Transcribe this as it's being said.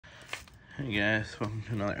Hey guys, welcome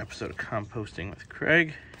to another episode of Composting with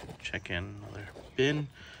Craig. Check in another bin,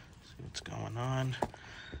 see what's going on.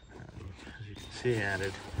 As you can see, I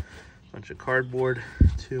added a bunch of cardboard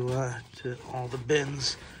to all the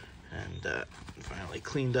bins, and finally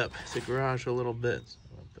cleaned up the garage a little bit. So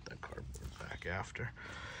I'll put that cardboard back after.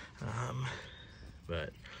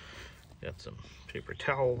 But got some paper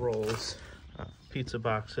towel rolls, pizza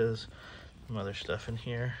boxes, some other stuff in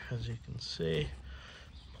here, as you can see.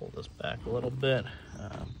 Pull this back a little bit.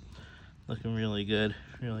 Looking really good,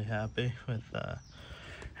 really happy with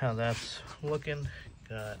how that's looking.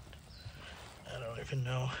 Got, I don't even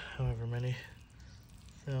know, however many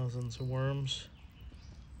thousands of worms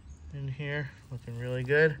in here, looking really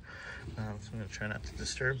good. So I'm gonna try not to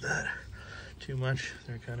disturb that too much.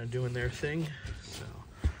 They're kind of doing their thing. So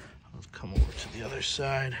I'll come over to the other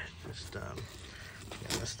side. Just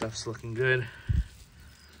yeah, this stuff's looking good.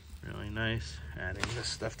 Really nice. Adding this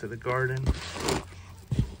stuff to the garden.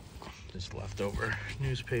 Just leftover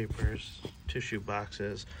newspapers, tissue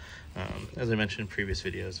boxes. As I mentioned in previous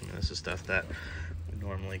videos, I mean, this is stuff that we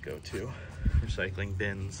normally go to recycling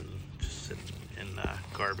bins and just sit in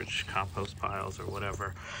garbage compost piles or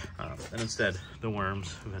whatever. And instead, the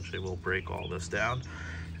worms eventually will break all this down.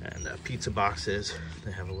 And pizza boxes,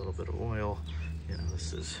 they have a little bit of oil. You know,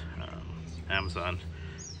 this is Amazon.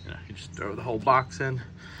 You know, you just throw the whole box in.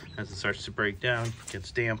 As it starts to break down, it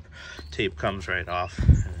gets damp, tape comes right off,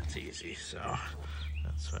 and it's easy. So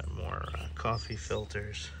that's why more coffee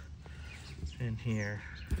filters in here.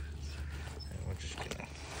 And we're just gonna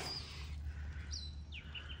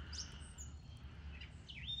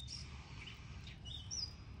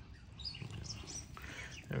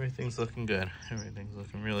everything's looking good. Everything's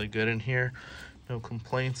looking really good in here. No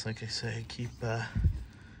complaints. Like I say, keep a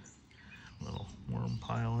little worm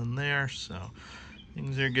pile in there, so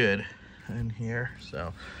things are good in here.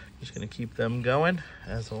 So just gonna keep them going.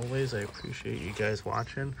 As always, I appreciate you guys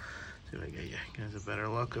watching. See if I get you guys a better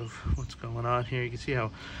look of what's going on here. You can see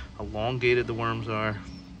how elongated the worms are.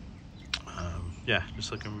 Yeah,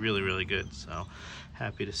 just looking really, really good. So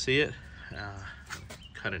happy to see it.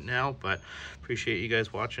 Cut it now, but appreciate you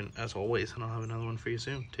guys watching as always, and I'll have another one for you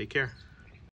soon. Take care.